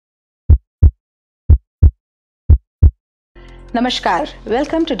Namaskar.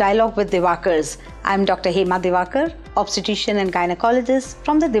 Welcome to Dialogue with Divakars. I am Dr. Hema Divakar, obstetrician and gynecologist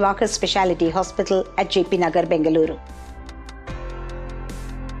from the Divakar Speciality Hospital at JP Nagar, Bengaluru.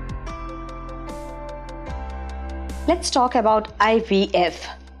 Let's talk about IVF.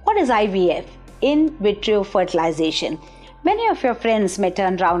 What is IVF? In vitro fertilization. Many of your friends may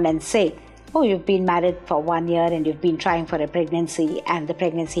turn around and say, oh, you've been married for 1 year and you've been trying for a pregnancy and the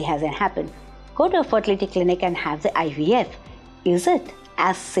pregnancy hasn't happened. Go to a fertility clinic and have the IVF. Is it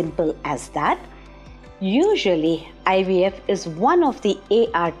as simple as that? Usually, IVF is one of the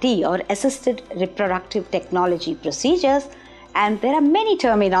ART or assisted reproductive technology procedures, and there are many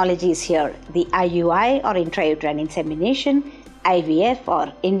terminologies here. The IUI or intrauterine insemination, IVF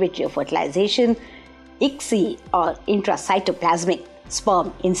or in vitro fertilization, ICSI or intracytoplasmic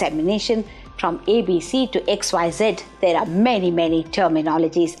sperm insemination. From ABC to XYZ, there are many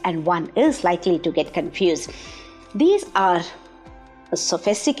terminologies, and one is likely to get confused. These are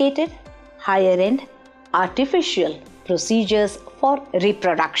sophisticated, higher-end, artificial procedures for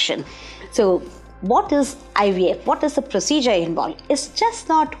reproduction. So, what is IVF? What is the procedure involved? It's just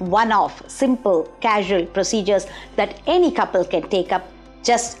not one-off, simple, casual procedures that any couple can take up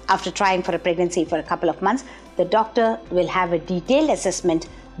just after trying for a pregnancy for a couple of months. The doctor will have a detailed assessment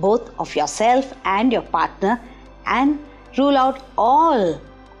both of yourself and your partner and rule out all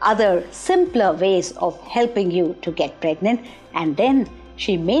other simpler ways of helping you to get pregnant, and then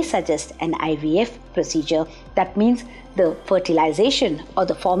she may suggest an IVF procedure. That means the fertilization or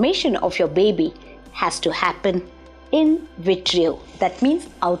the formation of your baby has to happen in vitro. That means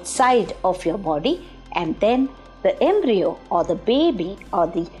outside of your body, and then the embryo or the baby or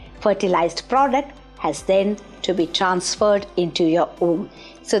the fertilized product has then to be transferred into your womb.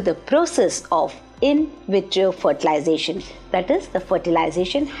 So the process of in vitro fertilization, that is the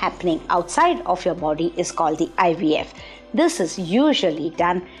fertilization happening outside of your body, is called the IVF. This is usually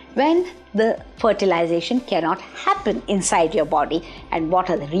done when the fertilization cannot happen inside your body. And what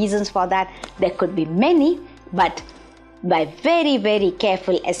are the reasons for that? There could be many, but by very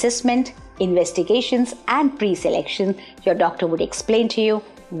careful assessment, investigations and pre-selection, your doctor would explain to you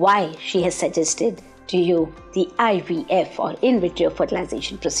why she has suggested to you the IVF or in vitro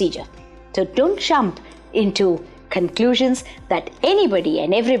fertilization procedure. So don't jump into conclusions that anybody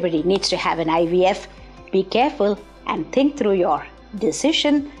and everybody needs to have an IVF. Be careful and think through your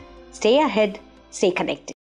decision. Stay ahead, stay connected.